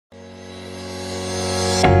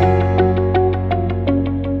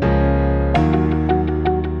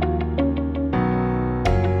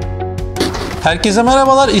Herkese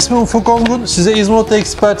merhabalar. İsmim Ufuk Ongun. Size İzmir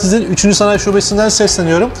Ekspertiz'in 3. sanayi şubesinden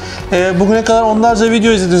sesleniyorum. Bugüne kadar onlarca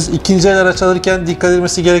video izlediniz. İkinci el araç alırken dikkat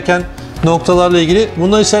edilmesi gereken noktalarla ilgili.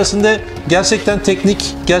 Bunlar içerisinde gerçekten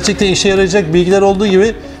teknik, gerçekten işe yarayacak bilgiler olduğu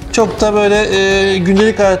gibi çok da böyle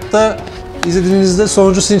gündelik hayatta izlediğinizde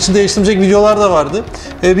sonucu sizin için değiştirecek videolar da vardı.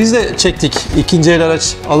 Biz de çektik ikinci el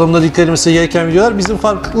araç alımında dikkat edilmesi gereken videolar. Bizim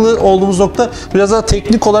farklı olduğumuz nokta biraz daha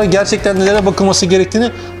teknik olarak gerçekten nelere bakılması gerektiğini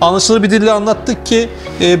anlaşılır bir dille anlattık ki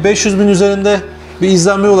 500 bin üzerinde bir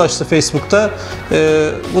izlenmeye ulaştı Facebook'ta.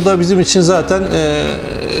 Bu da bizim için zaten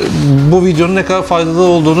bu videonun ne kadar faydalı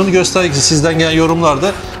olduğunu göstergesi. Sizden gelen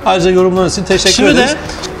yorumlarda. Ayrıca yorumlarınız için teşekkür ederiz.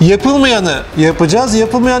 Şimdi de yapılmayanı yapacağız.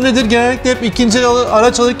 Yapılmayan nedir? Genellikle hep ikinci el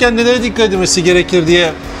araç alırken nelere dikkat edilmesi gerekir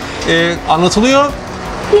diye anlatılıyor.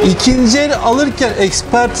 İkinci el alırken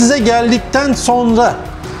ekspertize geldikten sonra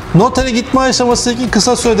notere gitme aşamasındaki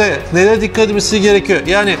kısa sürede nelere dikkat edilmesi gerekiyor?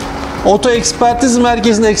 Yani oto ekspertiz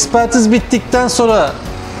merkezinde ekspertiz bittikten sonra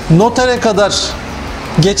notere kadar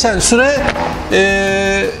geçen süre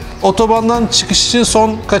otobandan çıkış için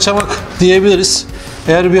son kaçamak diyebiliriz.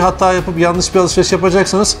 Eğer bir hata yapıp yanlış bir alışveriş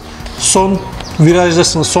yapacaksanız son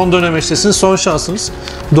virajdasınız, son dönemeçtesiniz, son şansınız.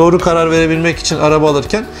 Doğru karar verebilmek için araba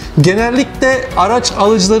alırken. Genellikle araç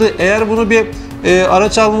alıcıları eğer bunu bir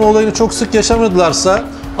araç alma olayını çok sık yaşamadılarsa,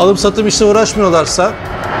 alım satım işle uğraşmıyorlarsa,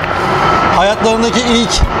 hayatlarındaki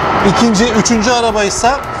ilk, ikinci, üçüncü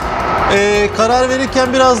arabaysa karar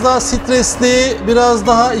verirken biraz daha stresli, biraz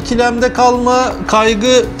daha ikilemde kalma,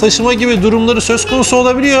 kaygı taşıma gibi durumları söz konusu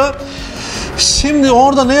olabiliyor. Şimdi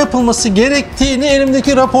orada ne yapılması gerektiğini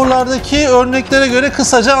elimdeki raporlardaki örneklere göre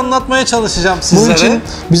kısaca anlatmaya çalışacağım sizlere. Bunun için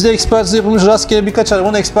bizde ekspertiz yapılmış rastgele birkaç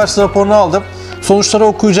arabanın ekspertiz raporunu aldım. Sonuçları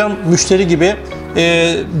okuyacağım müşteri gibi.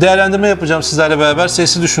 Değerlendirme yapacağım sizlerle beraber.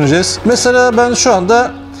 Sesli düşüneceğiz. Mesela ben şu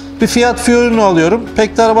anda bir Fiat Fiorino alıyorum.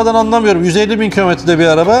 Pek de arabadan anlamıyorum. 150 bin kilometrede bir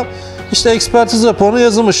araba. İşte ekspertiz raporuna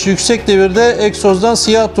yazılmış. Yüksek devirde egzozdan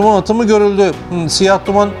siyah duman atımı görüldü. Siyah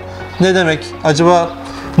duman ne demek? Acaba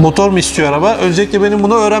motor mu istiyor araba? Öncelikle benim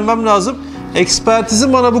bunu öğrenmem lazım.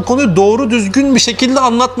 Ekspertizin bana bu konuyu doğru düzgün bir şekilde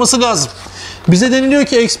anlatması lazım. Bize deniliyor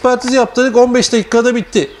ki ekspertiz yaptırdık 15 dakikada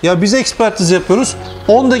bitti. Ya biz ekspertiz yapıyoruz.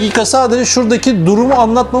 10 dakika sadece şuradaki durumu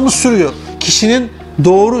anlatmamız sürüyor. Kişinin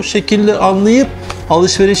doğru şekilde anlayıp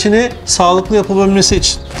alışverişini sağlıklı yapabilmesi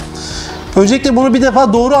için. Öncelikle bunu bir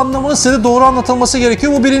defa doğru anlamanız, size de doğru anlatılması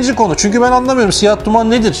gerekiyor. Bu birinci konu. Çünkü ben anlamıyorum. Siyah duman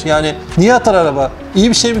nedir? Yani niye atar araba? İyi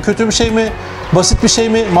bir şey mi, kötü bir şey mi? Basit bir şey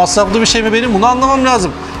mi? Masraflı bir şey mi? Benim bunu anlamam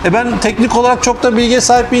lazım. Ben teknik olarak çok da bilgiye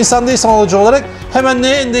sahip bir insan değilsem alıcı olarak hemen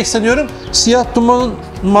neye endeksleniyorum? Siyah dumanın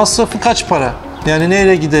masrafı kaç para? Yani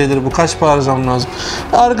neyle giderilir bu? Kaç para harcam lazım?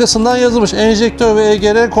 Arkasından yazılmış. Enjektör ve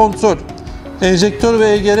EGR kontrol. Enjektör ve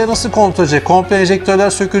EGR nasıl kontrol edecek? Komple enjektörler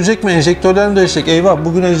sökülecek mi? Enjektörler mi değişecek? Eyvah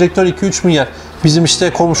bugün enjektör 2-3 milyar. Bizim işte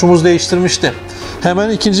komşumuz değiştirmişti. Hemen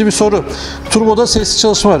ikinci bir soru. Turboda sesli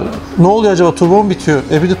çalışma var. Ne oluyor acaba? Turbo mu bitiyor?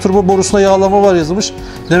 Bir de turbo borusunda yağlama var yazılmış.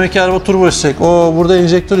 Demek ki araba turbo isteyecek. Burada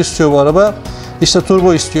enjektör istiyor bu araba. İşte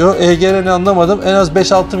turbo istiyor. EGR'ni anlamadım. En az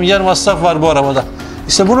 5-6 milyar masraf var bu arabada.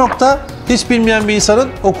 İşte bu nokta hiç bilmeyen bir insanın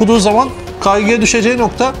okuduğu zaman kaygıya düşeceği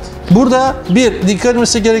nokta. Burada bir dikkat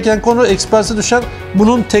etmesi gereken konu ekspertize düşen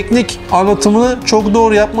bunun teknik anlatımını çok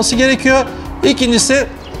doğru yapması gerekiyor. İkincisi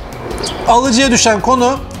alıcıya düşen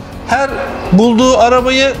konu her bulduğu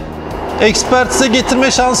arabayı ekspertize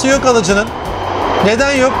getirme şansı yok alıcının.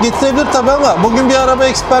 Neden yok? Getirebilir tabii ama bugün bir araba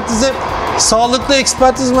ekspertize sağlıklı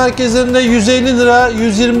ekspertiz merkezlerinde 150 lira,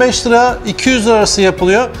 125 lira, 200 lira arası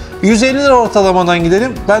yapılıyor. 150 lira ortalamadan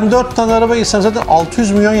gidelim. Ben 4 tane araba gitsem zaten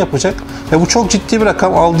 600 milyon yapacak. Bu çok ciddi bir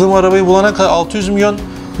rakam. Aldığım arabayı bulana kadar 600 milyon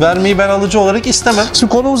vermeyi ben alıcı olarak istemem.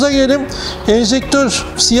 Şimdi konumuza gelelim. Enjektör,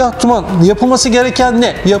 siyah duman. Yapılması gereken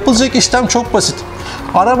ne? Yapılacak işlem çok basit.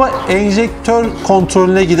 Araba enjektör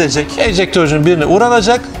kontrolüne gidecek. Enjektörcünün birine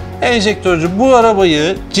uğranacak. Enjektörcü bu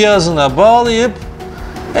arabayı cihazına bağlayıp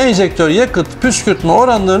enjektör yakıt püskürtme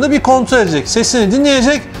oranlarını bir kontrol edecek. Sesini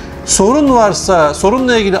dinleyecek. Sorun varsa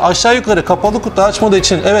sorunla ilgili aşağı yukarı kapalı kutu açmadığı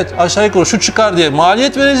için evet aşağı yukarı şu çıkar diye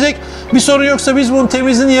maliyet verecek. Bir sorun yoksa biz bunun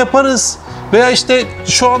temizliğini yaparız. Veya işte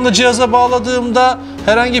şu anda cihaza bağladığımda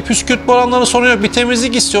herhangi püskürtme oranlarında sorun yok. Bir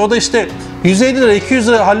temizlik istiyor. O da işte 150 lira 200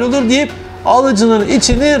 lira hallolur deyip alıcının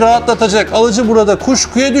içini rahatlatacak. Alıcı burada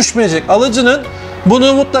kuşkuya düşmeyecek. Alıcının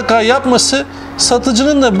bunu mutlaka yapması,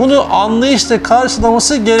 satıcının da bunu anlayışla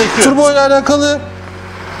karşılaması gerekiyor. Turbo ile alakalı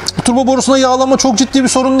Turbo borusuna yağlama çok ciddi bir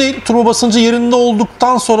sorun değil. Turbo basıncı yerinde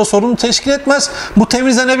olduktan sonra sorunu teşkil etmez. Bu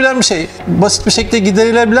temizlenebilen bir şey. Basit bir şekilde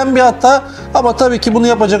giderilebilen bir hata. Ama tabii ki bunu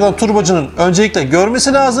yapacak olan turbocunun öncelikle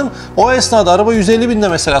görmesi lazım. O esnada araba 150 binde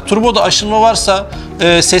mesela turboda aşınma varsa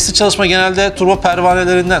sesli çalışma genelde turbo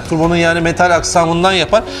pervanelerinden, turbonun yani metal aksamından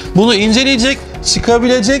yapar. Bunu inceleyecek,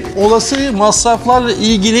 çıkabilecek olası masraflarla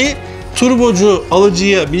ilgili turbocu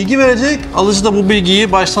alıcıya bilgi verecek. Alıcı da bu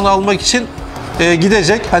bilgiyi baştan almak için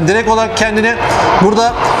gidecek. Hani direkt olarak kendini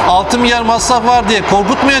burada 6 milyar masraf var diye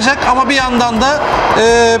korkutmayacak ama bir yandan da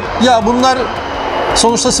ya bunlar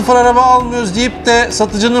sonuçta sıfır araba almıyoruz deyip de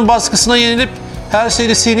satıcının baskısına yenilip her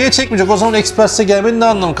şeyi sineye çekmeyecek. O zaman Ekspertiz'e gelmenin ne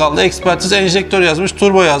anlamı kaldı? Ekspertiz enjektör yazmış,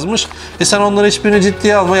 turbo yazmış. Sen onları hiçbirini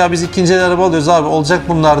ciddiye alma. Ya biz ikinci el araba alıyoruz abi, olacak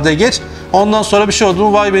bunlar de geç. Ondan sonra bir şey oldu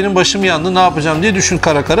mu vay benim başım yandı ne yapacağım diye düşün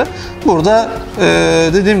kara kara. Burada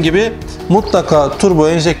dediğim gibi mutlaka turbo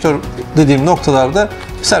enjektör dediğim noktalarda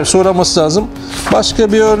servis uğraması lazım.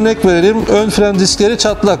 Başka bir örnek verelim. Ön fren diskleri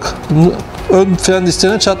çatlak. Ön fren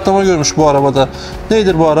disklerine çatlama görmüş bu arabada.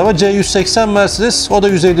 Nedir bu araba? C180 Mercedes. O da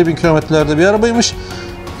 150 bin kilometrelerde bir arabaymış.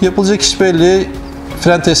 Yapılacak iş belli.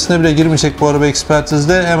 Fren testine bile girmeyecek bu araba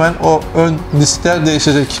Ekspertiz'de. Hemen o ön diskler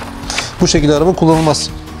değişecek. Bu şekilde araba kullanılmaz.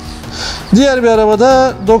 Diğer bir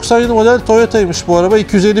arabada 97 model Toyota'ymış bu araba.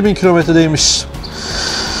 250 bin kilometredeymiş.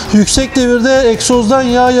 Yüksek devirde egzozdan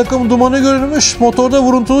yağ yakım dumanı görülmüş. Motorda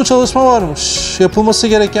vuruntulu çalışma varmış. Yapılması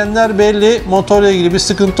gerekenler belli. Motorla ilgili bir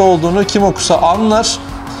sıkıntı olduğunu kim okusa anlar.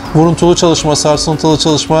 Vuruntulu çalışma, sarsıntılı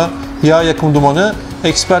çalışma, yağ yakım dumanı.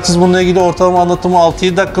 Ekspertiz bununla ilgili ortalama anlatımı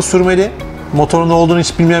 6-7 dakika sürmeli. Motorun ne olduğunu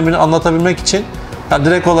hiç bilmeyen birini anlatabilmek için. Yani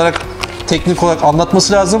direkt olarak, teknik olarak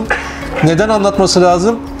anlatması lazım. Neden anlatması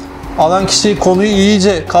lazım? Alan kişi konuyu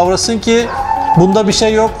iyice kavrasın ki bunda bir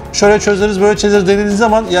şey yok, şöyle çözeriz, böyle çözeriz denildiği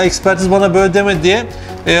zaman ya ekspertiz bana böyle demedi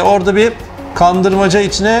diye orada bir kandırmaca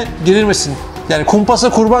içine girilmesin. Yani kumpasa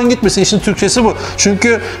kurban gitmesin, işin Türkçesi bu.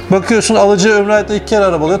 Çünkü bakıyorsun alıcı ömrü hayatta 2 kere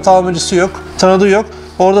araba alıyor, tamircisi yok, tanıdığı yok.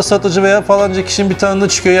 Orada satıcı veya falanca kişinin bir tanıdığı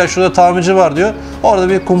çıkıyor, ya şurada tamirci var diyor. Orada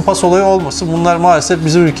bir kumpas olayı olmasın. Bunlar maalesef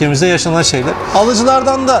bizim ülkemizde yaşanan şeyler.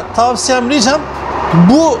 Alıcılardan da tavsiyem, ricam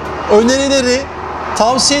bu önerileri,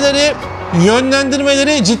 tavsiyeleri,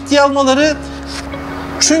 yönlendirmeleri ciddiye almaları.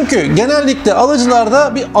 Çünkü genellikle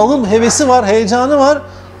alıcılarda bir alım hevesi var, heyecanı var.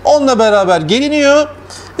 Onunla beraber geliniyor.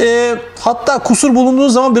 Hatta kusur bulunduğu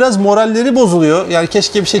zaman biraz moralleri bozuluyor. Yani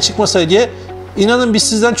keşke bir şey çıkmasaydı diye. İnanın biz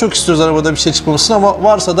sizden çok istiyoruz arabada bir şey çıkmamasını ama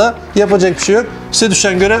varsa da yapacak bir şey yok. Size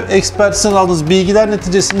düşen görev ekspertizden aldığınız bilgiler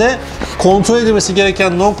neticesinde kontrol edilmesi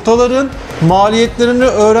gereken noktaların maliyetlerini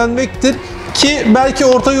öğrenmektir. Ki belki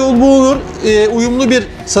orta yol bulunur, uyumlu bir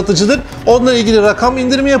satıcıdır. Onunla ilgili rakam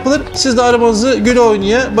indirimi yapılır. Siz de arabanızı güle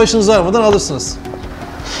oynaya başınız ağrımadan alırsınız.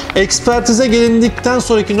 Ekspertize gelindikten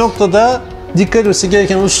sonraki noktada dikkat edilmesi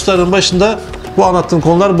gereken hususların başında bu anlattığım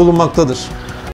konular bulunmaktadır.